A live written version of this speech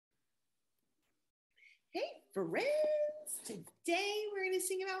Hey friends, today we're going to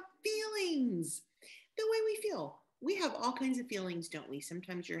sing about feelings, the way we feel. We have all kinds of feelings, don't we?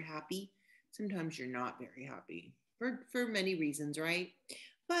 Sometimes you're happy, sometimes you're not very happy for many reasons, right?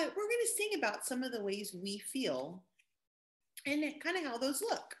 But we're going to sing about some of the ways we feel and kind of how those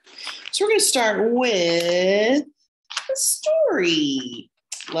look. So we're going to start with a story.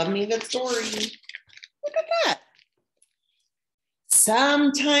 Love me a good story. Look at that.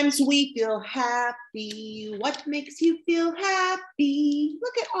 Sometimes we feel happy. What makes you feel happy?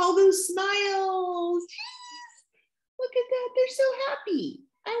 Look at all those smiles. Look at that. They're so happy.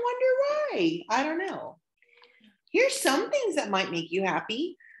 I wonder why. I don't know. Here's some things that might make you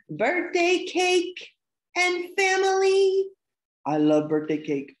happy. Birthday cake and family. I love birthday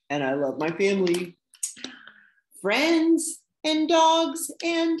cake and I love my family. Friends and dogs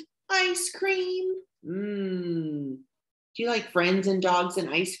and ice cream. Do you like friends and dogs and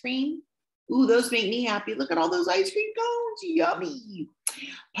ice cream? Ooh, those make me happy. Look at all those ice cream cones. Yummy.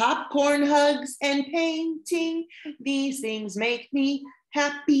 Popcorn, hugs, and painting. These things make me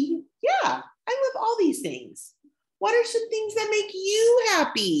happy. Yeah, I love all these things. What are some things that make you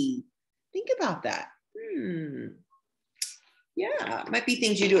happy? Think about that. Yeah, it might be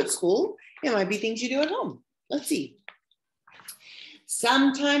things you do at school. It might be things you do at home. Let's see.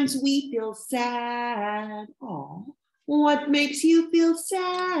 Sometimes we feel sad. Oh. What makes you feel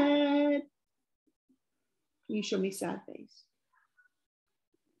sad? Can you show me sad face?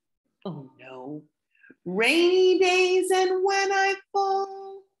 Oh no. Rainy days and when I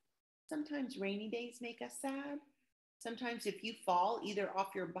fall. Sometimes rainy days make us sad. Sometimes if you fall either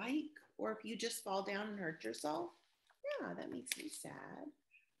off your bike or if you just fall down and hurt yourself. Yeah, that makes me sad.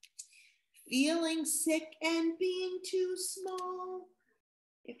 Feeling sick and being too small.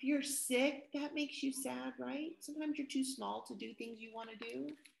 If you're sick, that makes you sad, right? Sometimes you're too small to do things you want to do.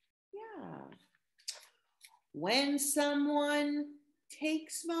 Yeah. When someone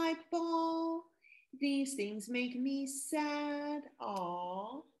takes my ball, these things make me sad.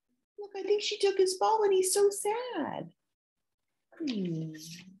 Aw, look, I think she took his ball and he's so sad.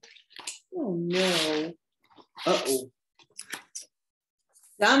 Oh no. Uh-oh.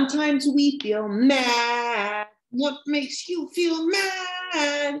 Sometimes we feel mad. What makes you feel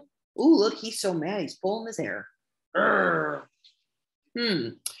mad? Ooh, look, he's so mad. He's pulling his hair.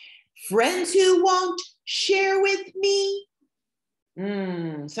 Friends who won't share with me.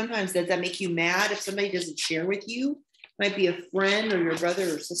 Sometimes does that make you mad if somebody doesn't share with you? Might be a friend or your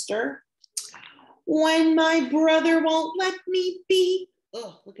brother or sister. When my brother won't let me be.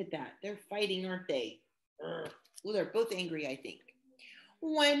 Oh, look at that. They're fighting, aren't they? Well, they're both angry, I think.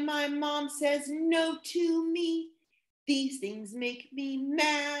 When my mom says no to me, these things make me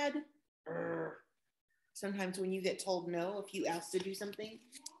mad. Sometimes when you get told no, if you ask to do something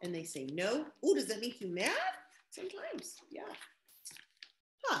and they say no, ooh, does that make you mad? Sometimes, yeah.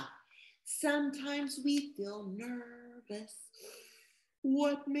 Sometimes we feel nervous.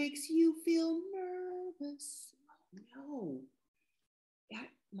 What makes you feel nervous? No, that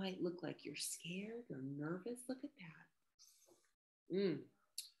might look like you're scared or nervous. Look at that.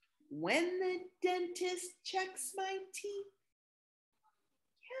 When the dentist checks my teeth.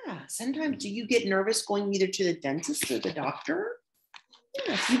 Yeah, sometimes do you get nervous going either to the dentist or the doctor?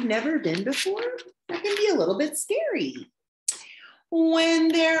 Yeah, if you've never been before, that can be a little bit scary. When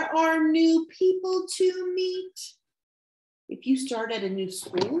there are new people to meet. If you start at a new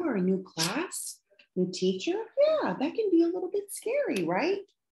school or a new class, new teacher, yeah, that can be a little bit scary, right?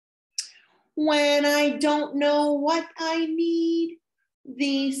 When I don't know what I need.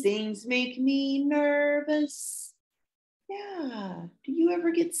 These things make me nervous. Yeah. Do you ever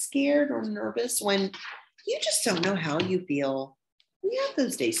get scared or nervous when you just don't know how you feel? We have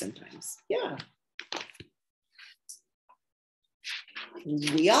those days sometimes. Yeah.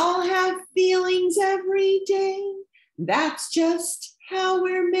 We all have feelings every day. That's just how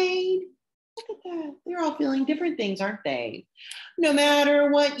we're made. Look at that. They're all feeling different things, aren't they? No matter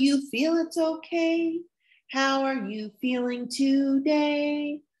what you feel, it's okay. How are you feeling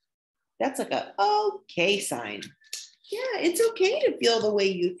today? That's like a okay sign. Yeah, it's okay to feel the way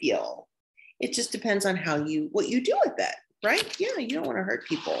you feel. It just depends on what you do with it, right? Yeah, you don't want to hurt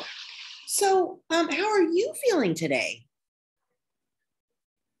people. So, how are you feeling today?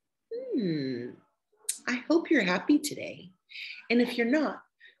 I hope you're happy today. And if you're not,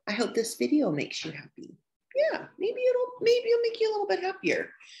 I hope this video makes you happy. Yeah, maybe it'll make you a little bit happier.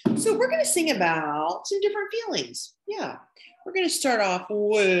 So we're going to sing about some different feelings. Yeah, we're going to start off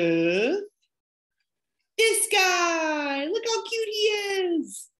with this guy. Look how cute he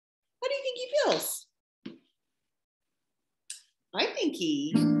is. How do you think he feels? I think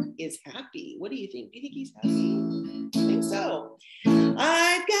he is happy. What do you think? Do you think he's happy? I think so.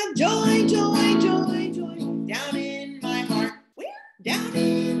 I've got joy, joy, joy, joy down in my heart. Where? Down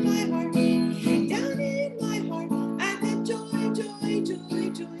in my heart. Down in my heart. I've got joy, joy, joy,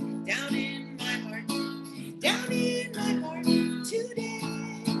 joy down in my heart. Down in my heart today.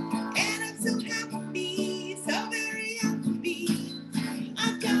 And I'm so happy, so very happy.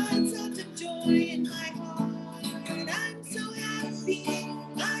 I've got such a joy in my heart. I'm so happy,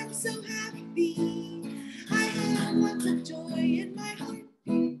 I'm so happy. I have lots of joy in my heart.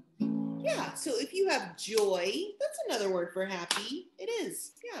 Yeah, so if you have joy, that's another word for happy. It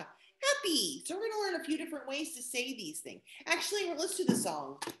is, yeah, happy. So we're going to learn a few different ways to say these things. Actually, let's do the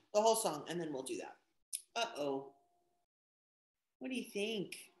song, the whole song, and then we'll do that. Uh-oh. What do you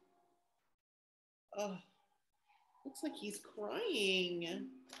think? Oh, looks like he's crying.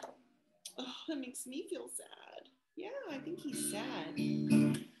 Oh, that makes me feel sad. Yeah, I think he's sad.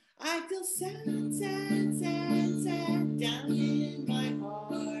 I feel sad, sad, sad, sad down in my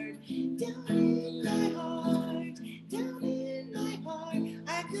heart. Down in my heart. Down in my heart.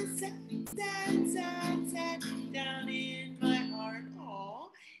 I feel sad, sad, sad, sad down in my heart. Aw,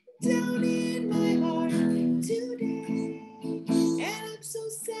 down in my heart today. And I'm so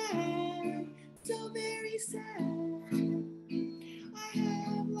sad, so very sad. I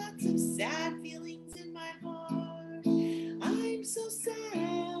have lots of sad feelings in my heart. I'm so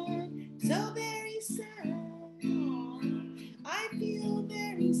sad, so very sad. I feel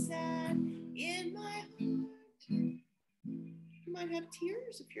very sad in my heart. You might have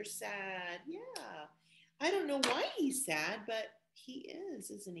tears if you're sad. Yeah. I don't know why he's sad, but he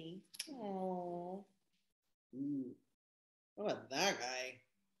is, isn't he? Oh. What about that guy?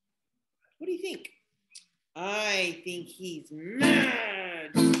 What do you think? I think he's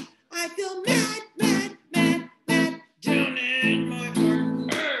mad. I feel mad, mad, mad, mad down in my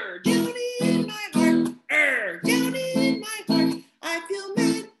heart. Down in my heart. Down in my heart. I feel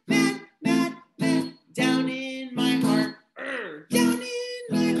mad, mad, mad, mad down in my heart. Down in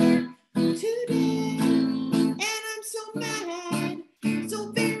my heart today. And I'm so mad,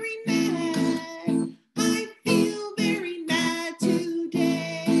 so very mad. I feel very mad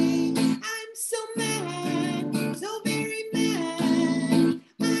today. I'm so mad, so very mad.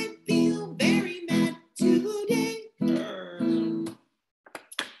 I feel very mad today.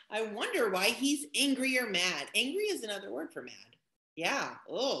 I wonder why he's angry or mad. Angry is another word for mad. Yeah.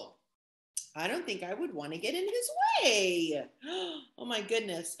 Oh, I don't think I would want to get in his way. Oh my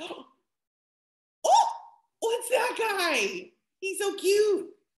goodness. Oh, what's that guy? He's so cute.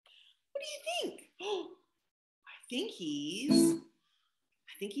 What do you think? Oh, I think he's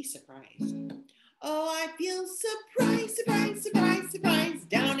surprised. Oh, I feel surprised, surprised, surprised, surprised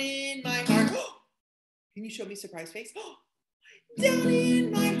down in my heart. Can you show me surprise face? Down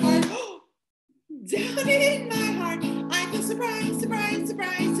in my heart. Down in my heart. I feel surprised, surprised,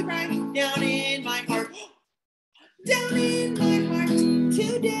 surprised, surprised down in my heart. Down in my heart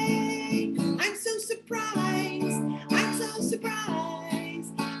today. I'm so surprised. I'm so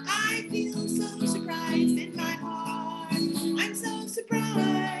surprised. I feel so surprised in my heart. I'm so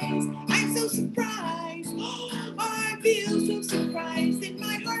surprised. I'm so surprised. I feel so surprised in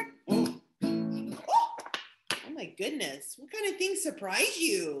my heart. Oh my goodness. What kind of things surprise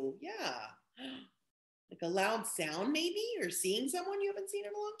you? Yeah. Like a loud sound maybe, or seeing someone you haven't seen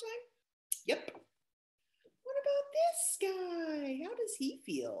in a long time? Yep. What about this guy? How does he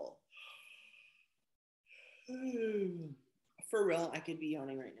feel? For real, I could be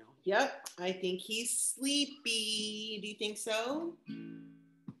yawning right now. Yep, I think he's sleepy. Do you think so?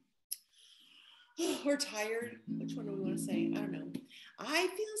 Or tired? Which one do we want to say? I don't know. I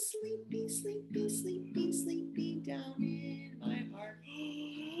feel sleepy, sleepy, sleepy, sleepy down in my heart.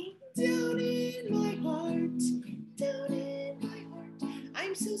 Down in my heart. Down in my heart.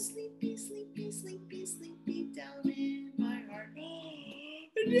 I'm so sleepy, sleepy, sleepy, sleepy down in my heart.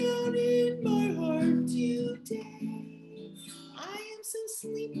 Down in my heart today. I am so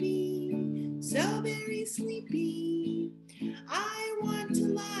sleepy, so very sleepy. I want to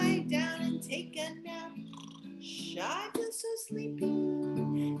lie down and take a nap. I feel so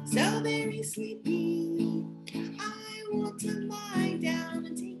sleepy, so very sleepy. I want to lie down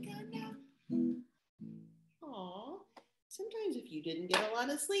and take a nap. Aw, sometimes if you didn't get a lot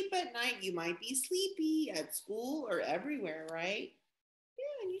of sleep at night, you might be sleepy at school or everywhere, right?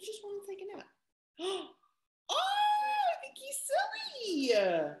 Yeah, and you just want to take a nap. Oh, I think he's silly.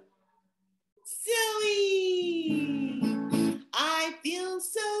 Silly. I feel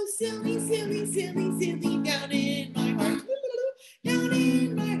so silly, silly, silly, silly down in my heart. Down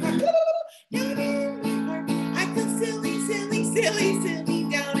in my heart. Down in my heart. I feel silly, silly, silly. silly, silly,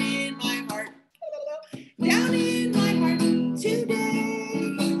 down in my heart. Down in my heart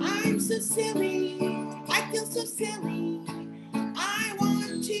today. I'm so silly. I feel so silly. I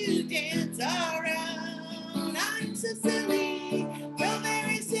want to dance around. I'm so silly. Feel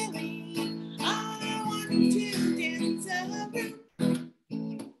very silly. I want to dance around.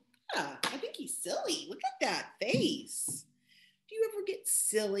 Yeah, I think he's silly. Look at that face. Do you ever get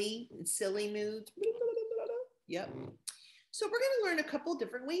silly in silly moods? Yep. So we're going to learn a couple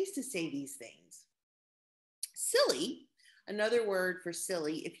different ways to say these things. Silly, another word for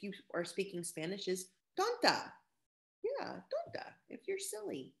silly, if you are speaking Spanish, is tonta. Yeah, tonta, if you're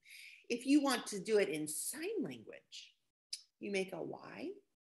silly. If you want to do it in sign language, you make a Y.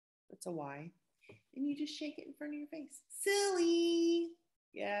 That's a Y. And you just shake it in front of your face. Silly.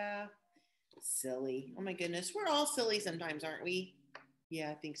 Yeah, silly. Oh my goodness. We're all silly sometimes, aren't we?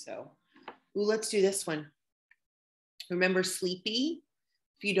 Yeah, I think so. Ooh, let's do this one. Remember sleepy?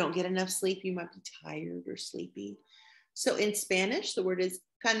 If you don't get enough sleep, you might be tired or sleepy. So in Spanish, the word is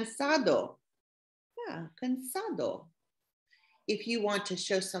cansado. Yeah, cansado. If you want to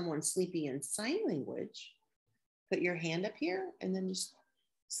show someone sleepy in sign language, put your hand up here and then just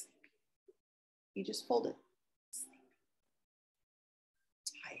sleepy. You just fold it. Sleepy.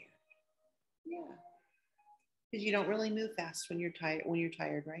 Tired. Yeah. Because you don't really move fast when you're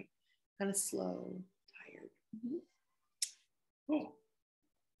tired, right? Kind of slow, tired. Mm-hmm. Oh.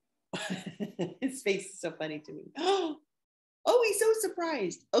 His face is so funny to me. Oh, he's so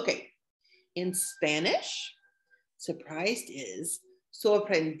surprised. Okay. In Spanish, surprised is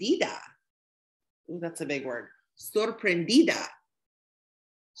sorprendida. Ooh, that's a big word. Sorprendida.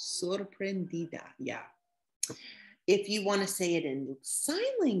 Sorprendida. Yeah. If you want to say it in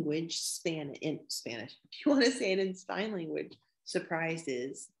sign language, in Spanish, if you want to say it in sign language, surprised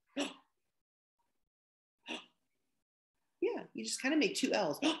is, yeah, you just kind of make two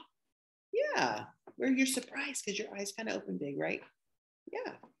L's. Yeah, where you're surprised because your eyes kind of open big, right?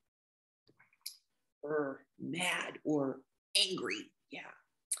 Yeah. Or mad or angry. Yeah.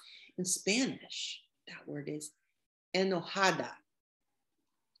 In Spanish, that word is enojada.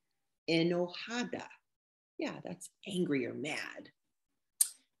 Enojada. Yeah, that's angry or mad.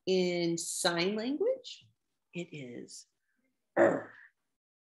 In sign language, it is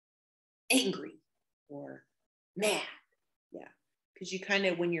angry or mad. Yeah, because you kind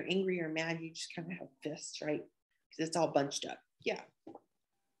of, when you're angry or mad, you just kind of have fists, right? Because it's all bunched up. Yeah.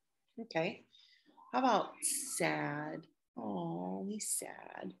 Okay. How about sad? Oh, he's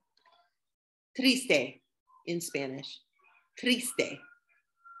sad. Triste in Spanish. Triste.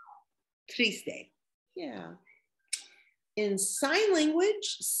 Triste. Yeah. In sign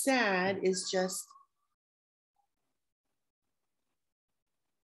language, sad is just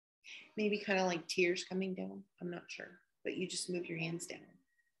maybe kind of like tears coming down. I'm not sure, but you just move your hands down.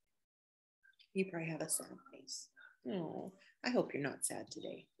 You probably have a sad face. Oh, I hope you're not sad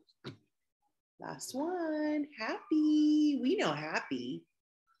today. Last one, happy. We know happy.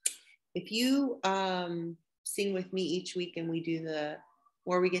 If you sing with me each week and we do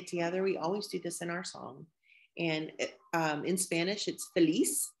where we get together, we always do this in our song. And in Spanish, it's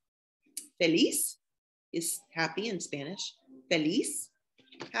feliz. Feliz is happy in Spanish. Feliz.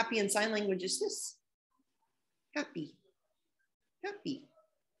 Happy in sign language is this. Happy. Happy.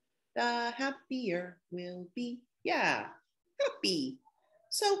 The happier we'll be. Yeah, happy.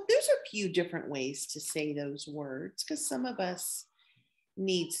 So there's a few different ways to say those words because some of us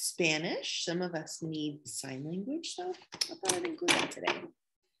need Spanish, some of us need sign language. So I thought I'd include that today.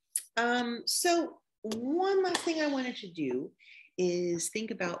 So one last thing I wanted to do is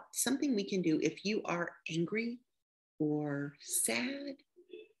think about something we can do if you are angry or sad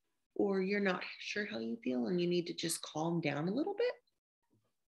or you're not sure how you feel and you need to just calm down a little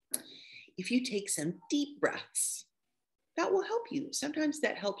bit. If you take some deep breaths, that will help you. Sometimes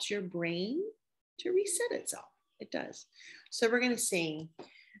that helps your brain to reset itself. It does. So we're going to sing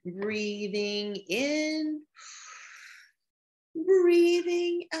breathing in,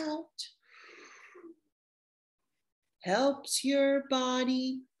 breathing out. Helps your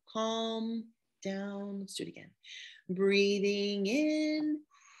body calm down. Let's do it again. Breathing in,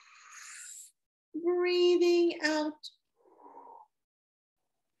 breathing out.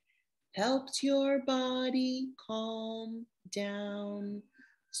 Helps your body calm down.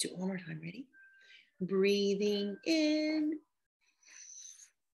 Let's do it one more time. Ready? Breathing in,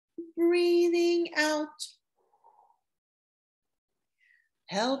 breathing out.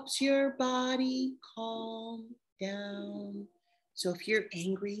 Helps your body calm down. So if you're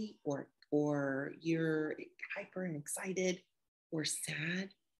angry or you're hyper and excited or sad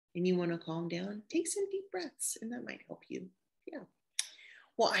and you want to calm down, take some deep breaths and that might help you. Yeah.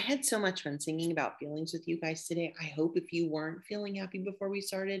 Well, I had so much fun singing about feelings with you guys today. I hope if you weren't feeling happy before we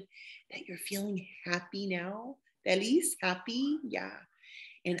started, that you're feeling happy now. Feliz, happy. Yeah.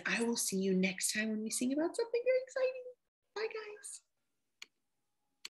 And I will see you next time when we sing about something very exciting. Bye, guys.